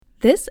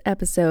This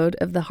episode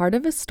of The Heart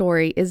of a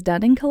Story is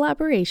done in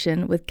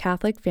collaboration with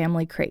Catholic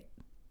Family Crate.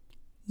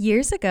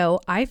 Years ago,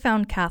 I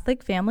found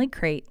Catholic Family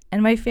Crate,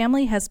 and my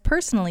family has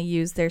personally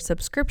used their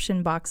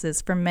subscription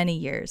boxes for many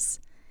years.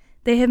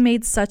 They have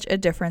made such a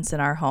difference in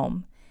our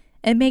home.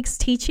 It makes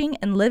teaching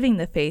and living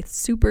the faith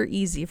super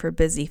easy for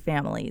busy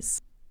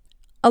families.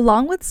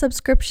 Along with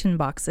subscription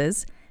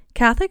boxes,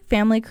 Catholic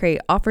Family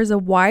Crate offers a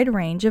wide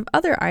range of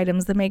other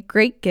items that make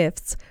great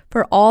gifts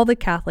for all the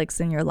Catholics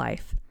in your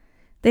life.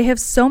 They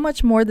have so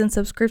much more than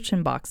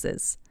subscription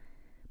boxes.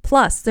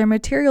 Plus, their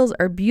materials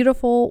are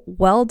beautiful,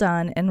 well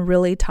done, and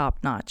really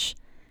top-notch.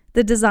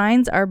 The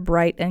designs are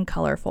bright and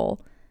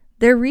colorful.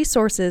 Their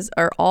resources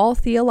are all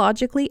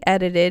theologically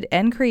edited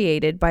and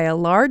created by a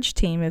large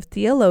team of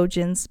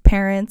theologians,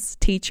 parents,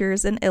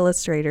 teachers, and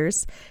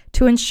illustrators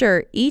to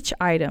ensure each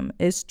item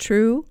is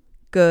true,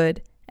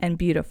 good, and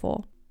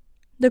beautiful.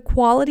 The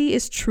quality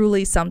is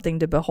truly something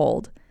to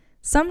behold.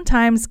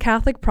 Sometimes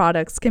Catholic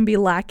products can be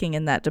lacking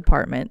in that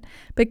department,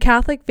 but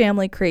Catholic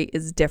Family Crate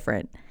is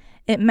different.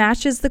 It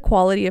matches the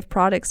quality of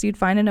products you'd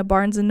find in a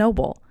Barnes &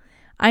 Noble.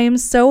 I am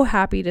so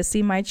happy to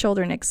see my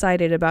children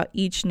excited about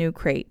each new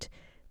crate.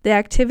 The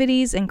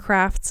activities and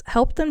crafts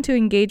help them to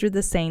engage with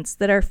the saints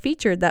that are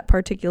featured that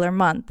particular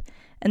month,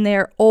 and they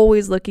are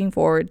always looking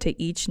forward to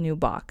each new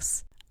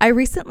box. I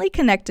recently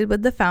connected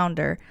with the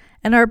founder,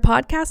 and our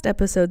podcast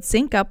episodes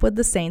sync up with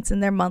the saints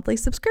in their monthly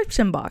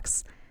subscription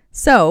box.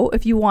 So,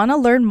 if you want to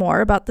learn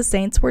more about the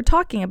saints we're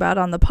talking about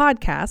on the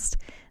podcast,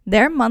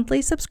 their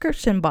monthly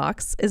subscription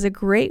box is a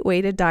great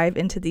way to dive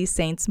into these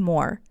saints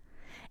more.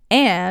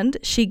 And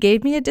she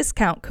gave me a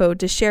discount code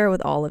to share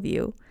with all of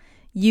you.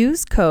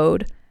 Use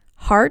code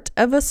Heart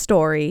of a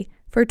Story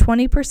for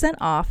 20%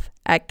 off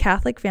at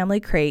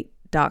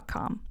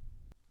CatholicFamilyCrate.com.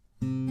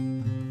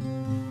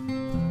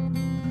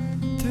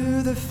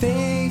 Through the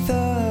faith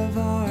of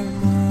our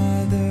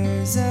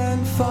mothers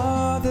and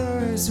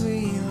fathers,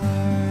 we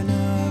learn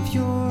of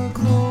your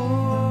glory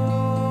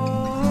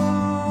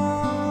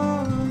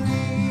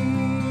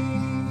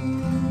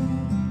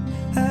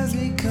as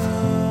we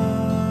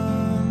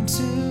come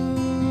to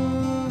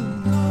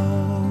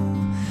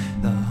know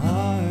the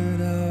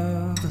heart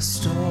of a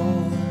story.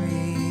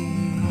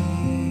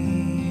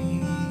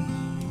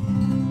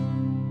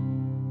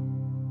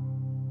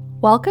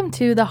 Welcome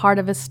to The Heart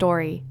of a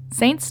Story,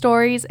 Saint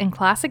Stories and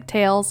Classic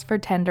Tales for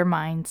Tender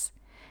Minds.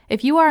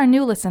 If you are a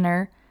new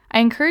listener, I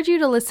encourage you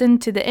to listen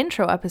to the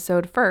intro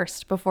episode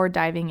first before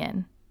diving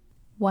in.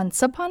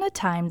 Once upon a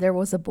time, there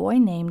was a boy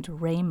named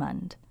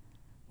Raymond.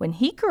 When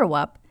he grew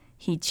up,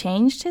 he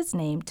changed his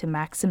name to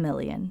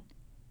Maximilian.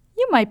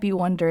 You might be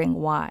wondering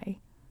why.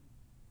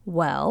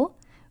 Well,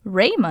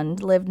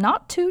 Raymond lived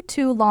not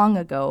too long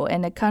ago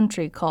in a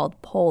country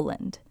called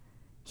Poland.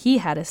 He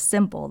had a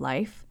simple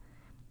life.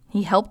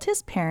 He helped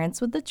his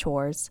parents with the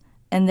chores,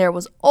 and there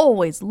was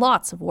always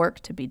lots of work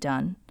to be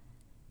done.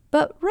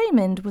 But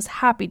Raymond was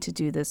happy to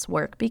do this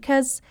work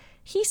because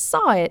he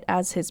saw it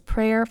as his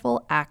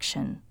prayerful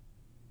action.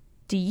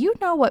 Do you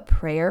know what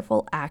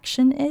prayerful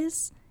action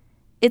is?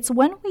 It's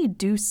when we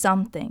do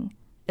something,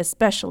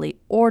 especially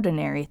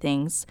ordinary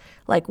things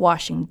like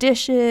washing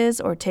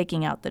dishes or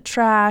taking out the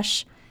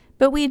trash,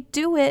 but we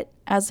do it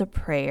as a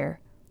prayer.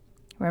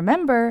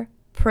 Remember,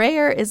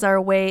 prayer is our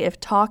way of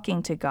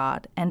talking to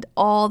God and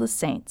all the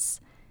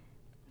saints.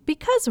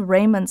 Because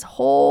Raymond's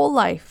whole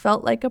life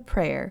felt like a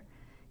prayer,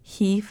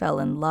 he fell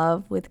in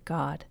love with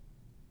God.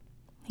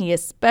 He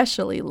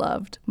especially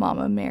loved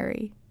Mama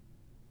Mary.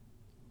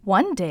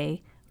 One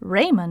day,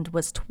 Raymond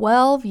was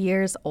 12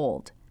 years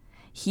old.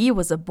 He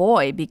was a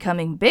boy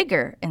becoming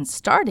bigger and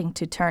starting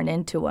to turn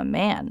into a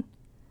man.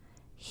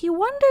 He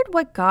wondered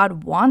what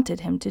God wanted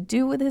him to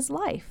do with his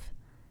life.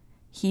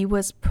 He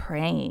was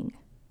praying.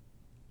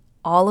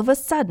 All of a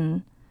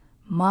sudden,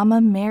 Mama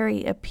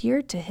Mary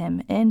appeared to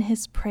him in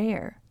his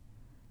prayer.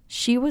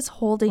 She was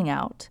holding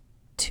out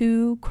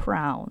 2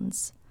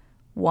 crowns,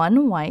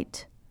 one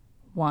white,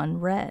 one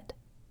red.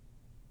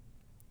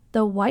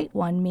 The white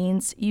one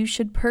means you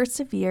should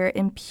persevere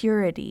in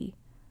purity,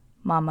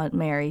 Mama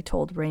Mary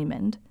told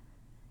Raymond,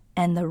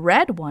 and the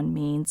red one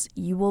means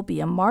you will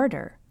be a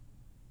martyr.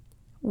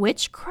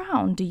 Which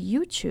crown do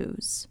you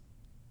choose?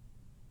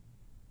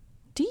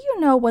 Do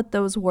you know what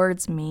those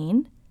words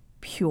mean,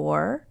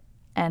 pure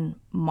and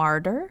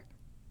martyr?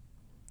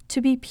 To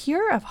be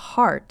pure of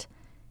heart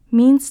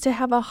means to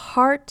have a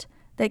heart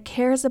that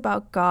cares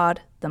about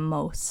God the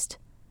most.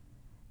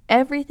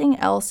 Everything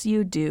else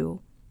you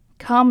do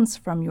comes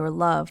from your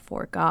love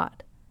for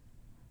God.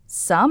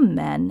 Some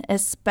men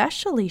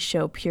especially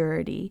show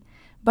purity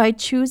by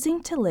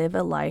choosing to live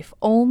a life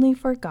only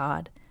for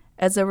God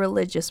as a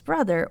religious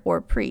brother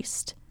or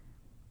priest.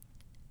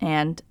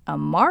 And a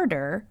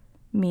martyr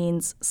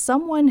means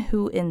someone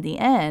who in the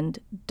end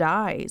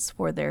dies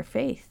for their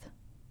faith.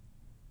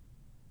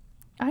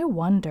 I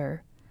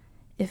wonder,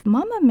 if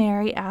Mama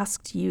Mary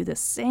asked you the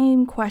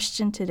same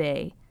question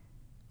today,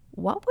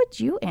 what would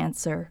you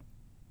answer?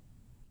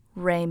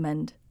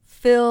 Raymond,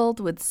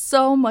 filled with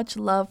so much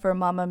love for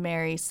Mama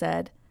Mary,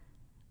 said,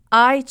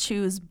 I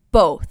choose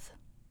both.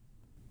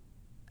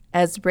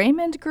 As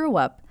Raymond grew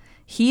up,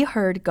 he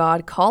heard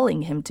God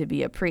calling him to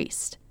be a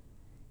priest.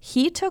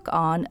 He took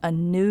on a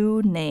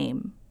new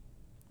name.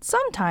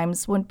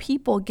 Sometimes when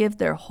people give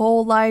their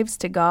whole lives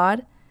to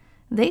God,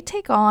 they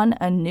take on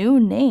a new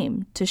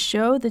name to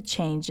show the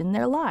change in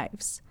their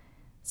lives.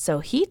 So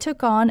he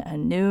took on a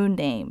new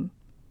name,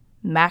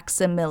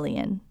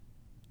 Maximilian.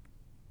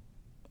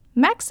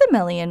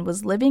 Maximilian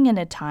was living in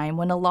a time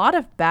when a lot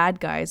of bad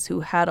guys who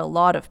had a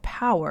lot of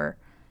power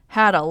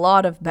had a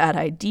lot of bad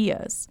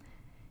ideas.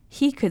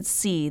 He could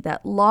see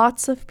that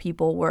lots of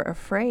people were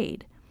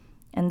afraid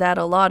and that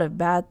a lot of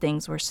bad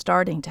things were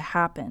starting to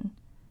happen.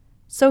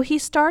 So he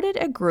started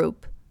a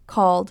group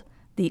called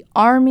the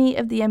Army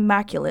of the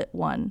Immaculate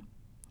One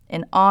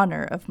in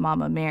honor of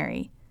Mama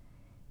Mary.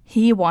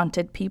 He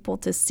wanted people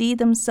to see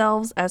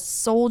themselves as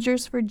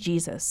soldiers for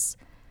Jesus,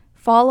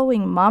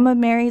 following Mama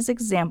Mary's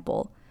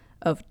example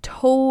of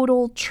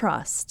total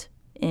trust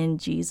in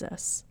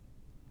Jesus.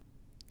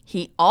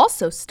 He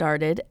also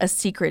started a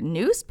secret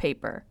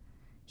newspaper.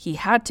 He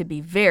had to be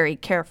very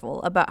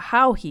careful about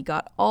how he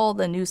got all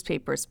the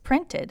newspapers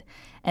printed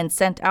and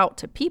sent out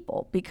to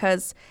people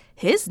because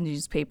his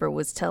newspaper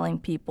was telling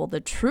people the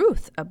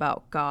truth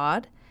about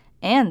God,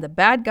 and the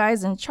bad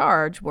guys in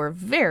charge were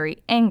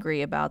very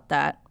angry about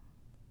that.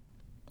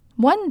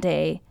 One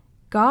day,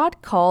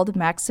 God called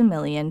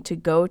Maximilian to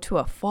go to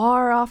a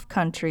far-off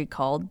country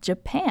called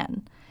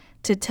Japan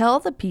to tell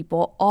the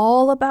people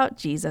all about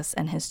Jesus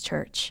and his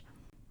church.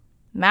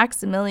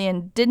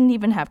 Maximilian didn't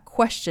even have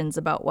questions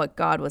about what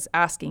God was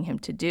asking him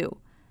to do.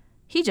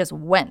 He just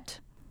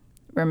went.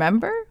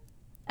 Remember?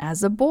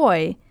 As a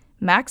boy,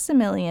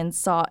 Maximilian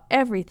saw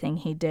everything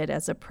he did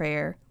as a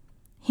prayer.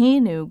 He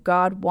knew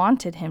God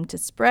wanted him to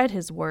spread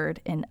his word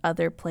in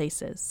other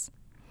places.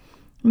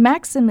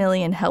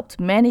 Maximilian helped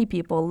many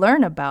people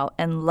learn about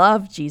and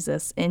love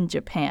Jesus in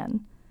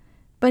Japan.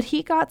 But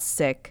he got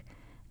sick,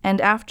 and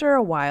after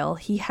a while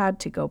he had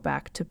to go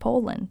back to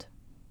Poland.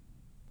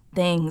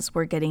 Things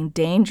were getting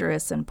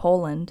dangerous in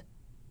Poland.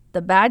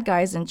 The bad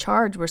guys in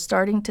charge were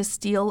starting to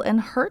steal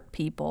and hurt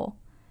people.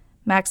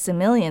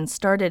 Maximilian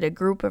started a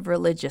group of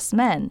religious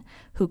men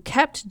who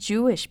kept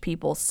Jewish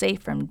people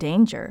safe from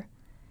danger.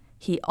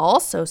 He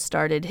also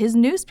started his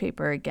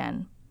newspaper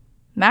again.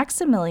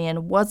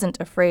 Maximilian wasn't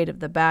afraid of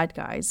the bad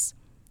guys.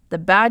 The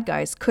bad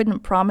guys couldn't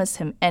promise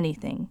him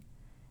anything.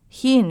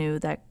 He knew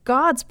that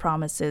God's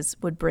promises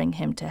would bring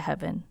him to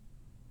heaven.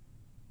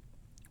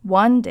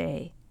 One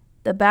day,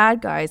 the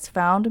bad guys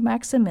found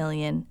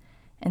Maximilian,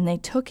 and they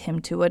took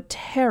him to a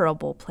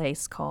terrible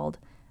place called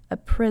a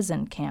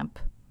prison camp.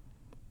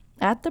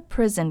 At the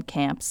prison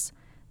camps,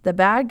 the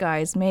bad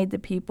guys made the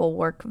people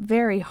work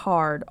very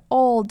hard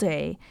all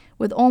day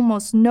with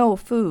almost no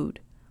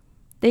food.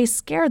 They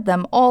scared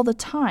them all the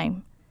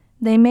time.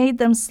 They made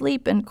them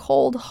sleep in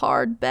cold,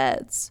 hard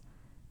beds.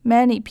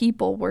 Many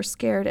people were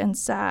scared and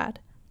sad.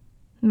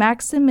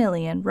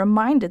 Maximilian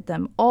reminded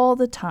them all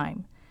the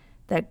time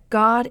that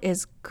God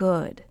is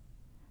good,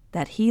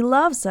 that he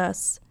loves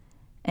us,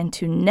 and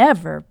to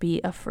never be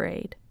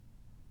afraid.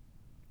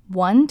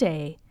 One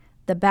day,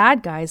 the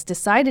bad guys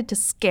decided to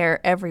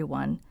scare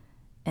everyone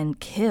and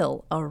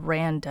kill a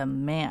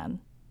random man.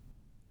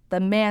 The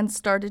man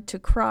started to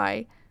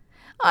cry,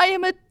 "I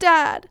am a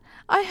dad.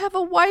 I have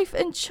a wife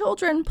and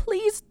children.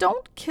 Please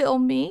don't kill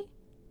me."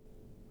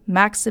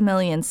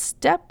 Maximilian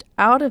stepped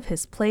out of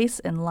his place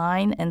in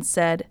line and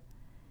said,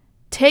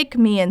 "Take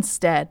me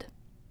instead."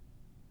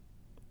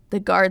 The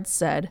guards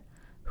said,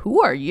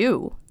 "Who are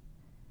you?"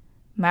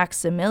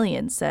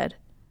 Maximilian said,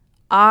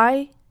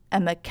 "I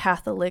am a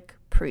Catholic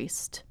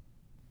priest."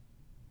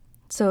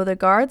 So the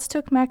guards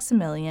took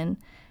Maximilian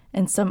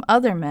and some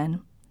other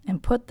men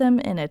and put them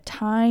in a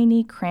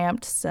tiny,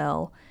 cramped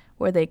cell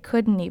where they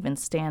couldn't even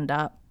stand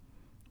up.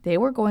 They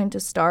were going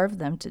to starve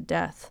them to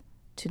death,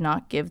 to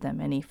not give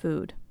them any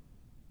food.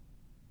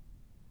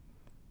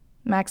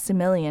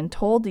 Maximilian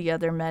told the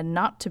other men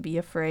not to be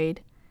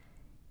afraid.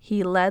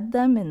 He led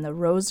them in the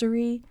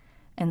rosary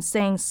and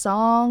sang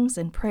songs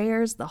and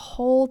prayers the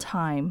whole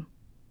time.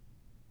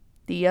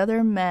 The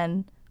other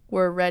men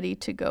were ready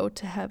to go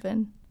to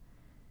heaven.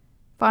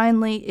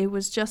 Finally, it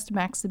was just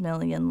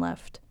Maximilian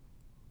left.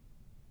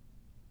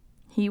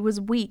 He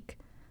was weak,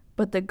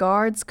 but the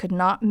guards could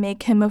not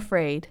make him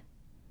afraid.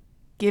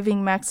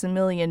 Giving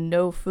Maximilian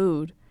no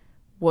food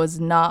was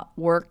not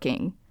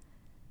working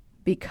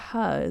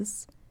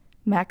because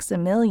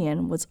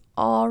Maximilian was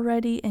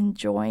already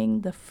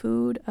enjoying the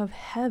food of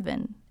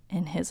heaven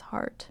in his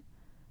heart.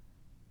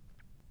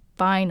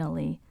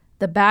 Finally,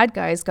 the bad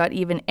guys got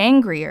even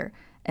angrier,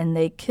 and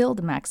they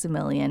killed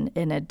Maximilian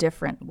in a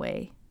different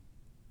way.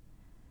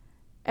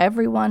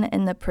 Everyone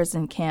in the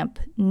prison camp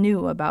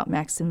knew about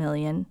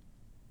Maximilian.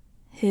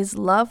 His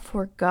love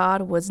for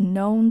God was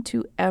known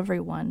to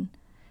everyone,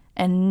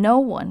 and no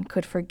one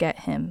could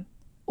forget him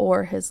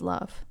or his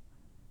love.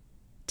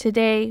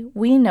 Today,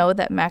 we know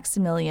that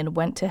Maximilian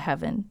went to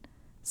heaven.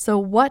 So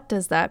what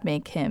does that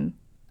make him?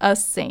 A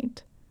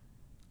saint.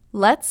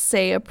 Let's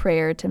say a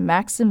prayer to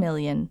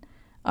Maximilian,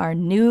 our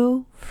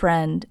new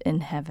friend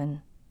in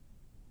heaven.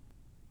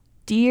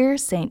 Dear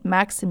Saint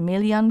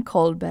Maximilian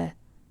Kolbe,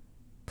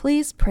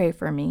 please pray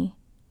for me.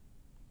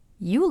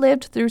 You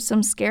lived through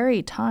some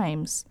scary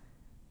times,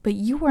 but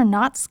you were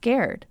not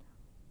scared.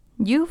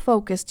 You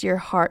focused your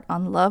heart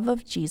on love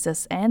of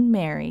Jesus and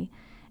Mary,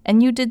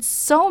 and you did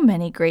so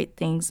many great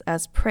things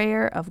as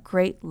prayer of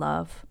great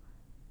love.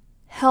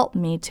 Help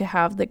me to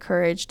have the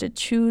courage to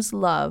choose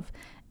love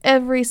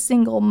every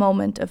single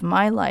moment of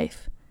my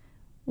life,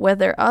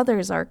 whether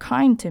others are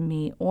kind to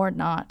me or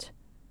not.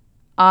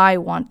 I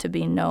want to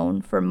be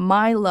known for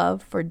my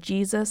love for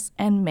Jesus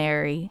and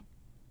Mary.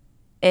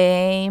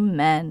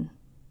 Amen.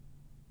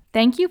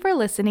 Thank you for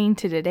listening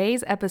to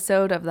today's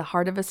episode of The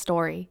Heart of a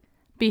Story.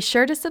 Be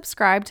sure to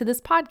subscribe to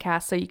this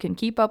podcast so you can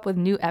keep up with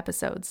new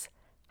episodes.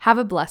 Have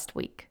a blessed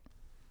week.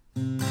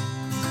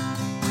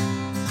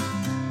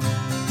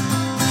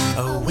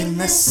 Oh, when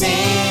the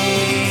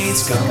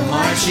saints go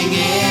marching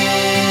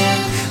in.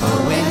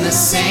 Oh, when the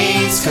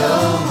saints go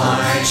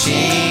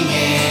marching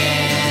in.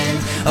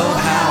 Oh,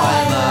 how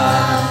I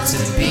love to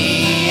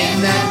be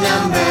in that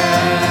number.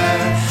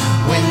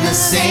 When the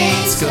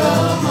saints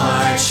go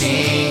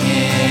marching